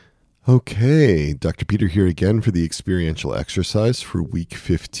Okay, Dr. Peter here again for the experiential exercise for week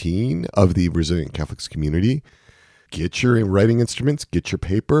 15 of the Resilient Catholics community. Get your writing instruments, get your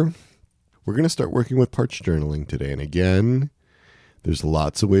paper. We're going to start working with parts journaling today. And again, there's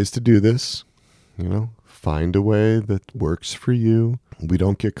lots of ways to do this. Find a way that works for you. We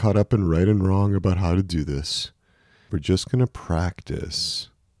don't get caught up in right and wrong about how to do this. We're just going to practice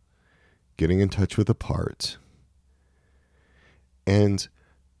getting in touch with a part and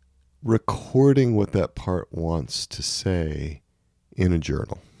recording what that part wants to say in a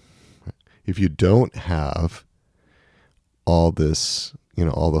journal. If you don't have all this,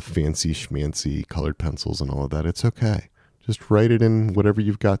 all the fancy schmancy colored pencils and all of that, it's okay. Just write it in whatever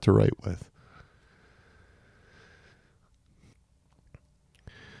you've got to write with.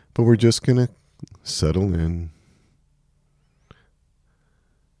 But we're just going to settle in,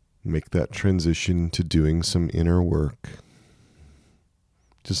 make that transition to doing some inner work.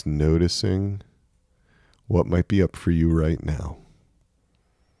 Just noticing what might be up for you right now.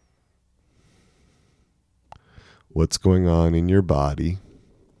 What's going on in your body?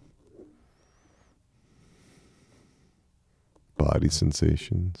 Body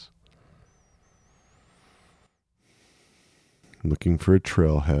sensations. Looking for a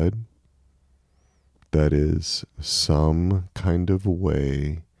trailhead. That is some kind of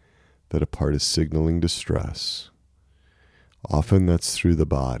way that a part is signaling distress. Often that's through the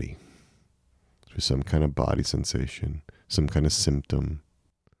body, through some kind of body sensation, some kind of symptom.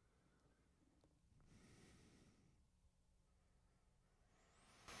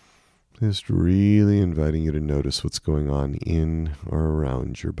 Just really inviting you to notice what's going on in or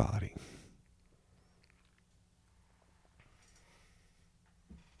around your body.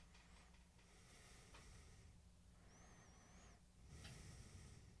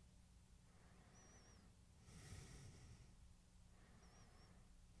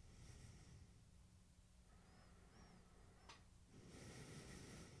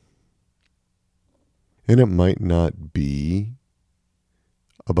 And it might not be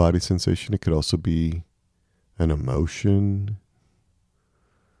a body sensation. It could also be an emotion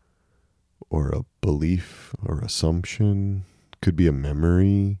or a belief or assumption. It could be a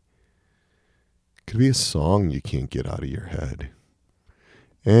memory. It could be a song you can't get out of your head.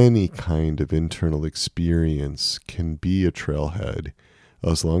 Any kind of internal experience can be a trailhead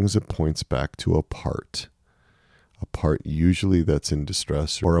as long as it points back to a part. A part usually that's in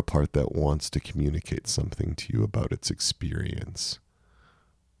distress or a part that wants to communicate something to you about its experience.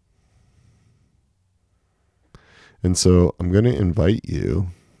 And so I'm going to invite you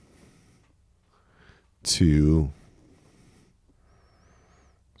to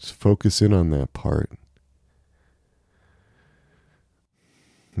focus in on that part.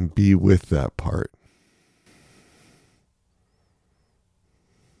 And be with that part.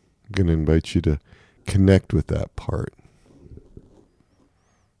 I'm going to invite you to connect with that part.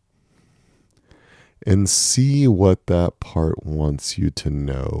 And see what that part wants you to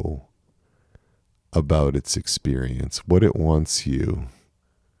know about its experience, what it wants you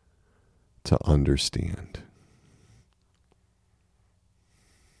to understand.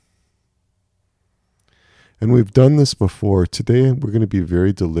 And we've done this before. Today we're going to be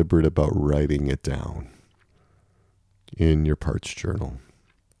very deliberate about writing it down in your parts journal.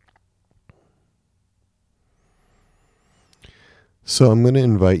 So I'm going to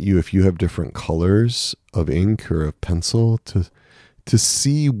invite you, if you have different colors of ink or of pencil, to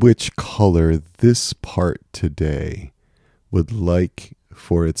see which color this part today would like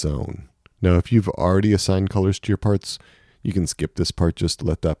for its own. Now, if you've already assigned colors to your parts, you can skip this part. Just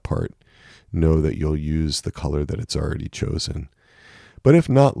let that part know that you'll use the color that it's already chosen. But if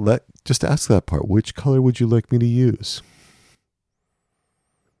not, just ask that part, which color would you like me to use?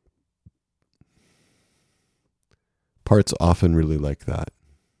 Parts often really like that.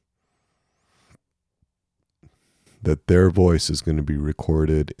 That their voice is going to be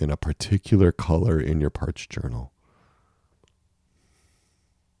recorded in a particular color in your parts journal.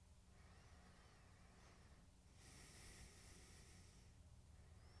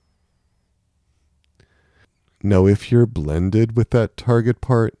 Now, if you're blended with that target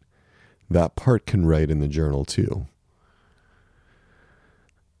part, that part can write in the journal too.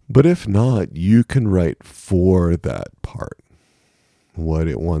 But if not, you can write for that part what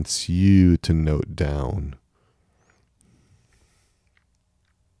it wants you to note down.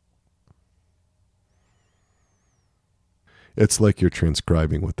 It's like you're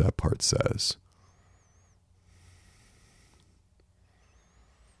transcribing what that part says.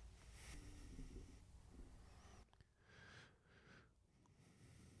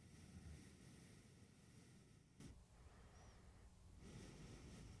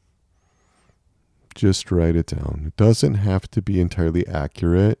 Just write it down. It doesn't have to be entirely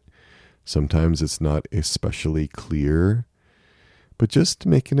accurate. Sometimes it's not especially clear, but just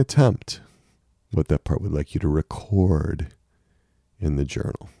make an attempt what that part would like you to record in the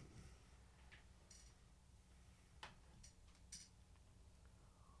journal.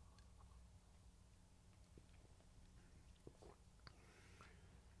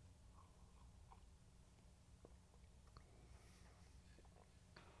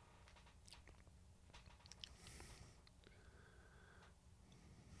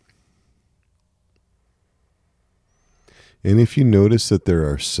 And if you notice that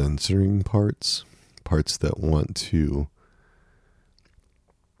there are censoring parts that want to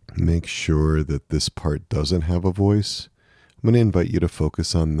make sure that this part doesn't have a voice, I'm going to invite you to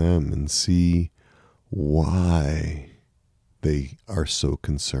focus on them and see why they are so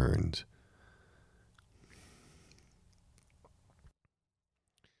concerned.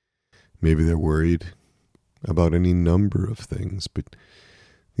 Maybe they're worried about any number of things, but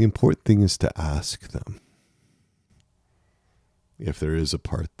the important thing is to ask them if there is a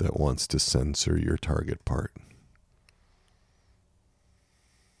part that wants to censor your target part.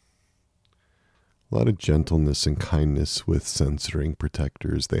 A lot of gentleness and kindness with censoring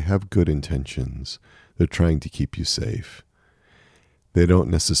protectors. They have good intentions. They're trying to keep you safe. They don't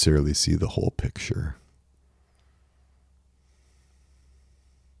necessarily see the whole picture.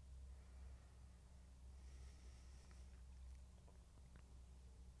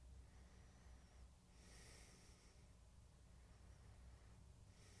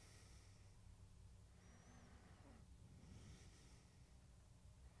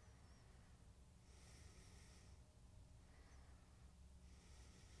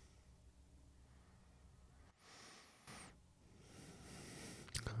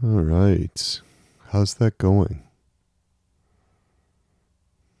 All right. How's that going?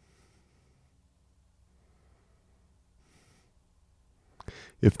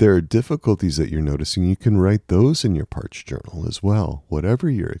 If there are difficulties that you're noticing, you can write those in your parts journal as well,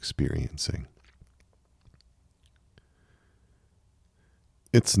 whatever you're experiencing.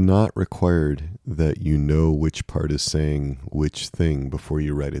 It's not required that you know which part is saying which thing before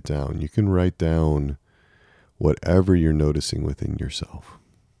you write it down. You can write down whatever you're noticing within yourself.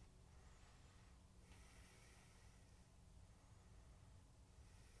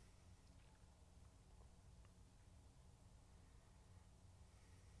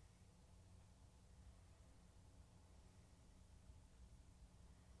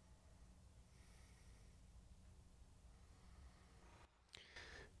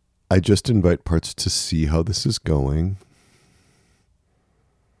 I just invite parts to see how this is going.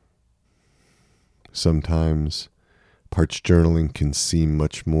 Sometimes parts journaling can seem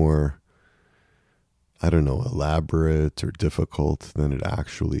much more, elaborate or difficult than it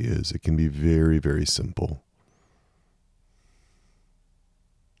actually is. It can be very, very simple.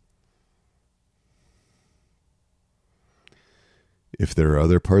 If there are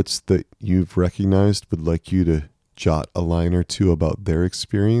other parts that you've recognized would like you to jot a line or two about their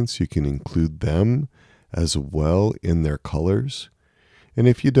experience, you can include them as well in their colors. And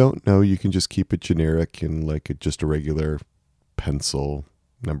if you don't know, you can just keep it generic in just a regular pencil,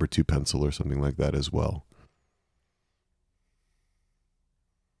 number 2 pencil or something like that as well.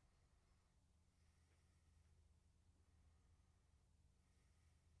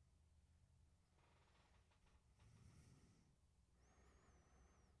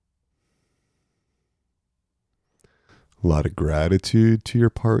 A lot of gratitude to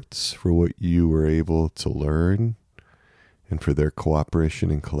your parts for what you were able to learn and for their cooperation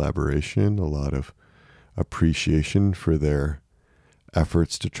and collaboration. A lot of appreciation for their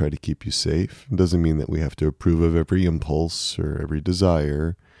efforts to try to keep you safe. It doesn't mean that we have to approve of every impulse or every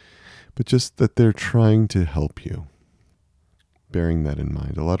desire, but just that they're trying to help you. Bearing that in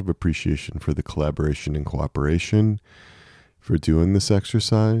mind, a lot of appreciation for the collaboration and cooperation for doing this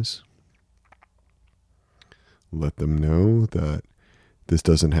exercise. Let them know that this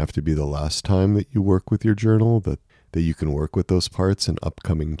doesn't have to be the last time that you work with your journal, that you can work with those parts in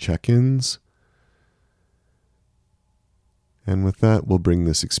upcoming check-ins. And with that, we'll bring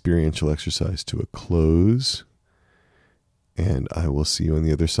this experiential exercise to a close. And I will see you on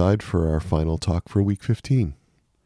the other side for our final talk for week 15.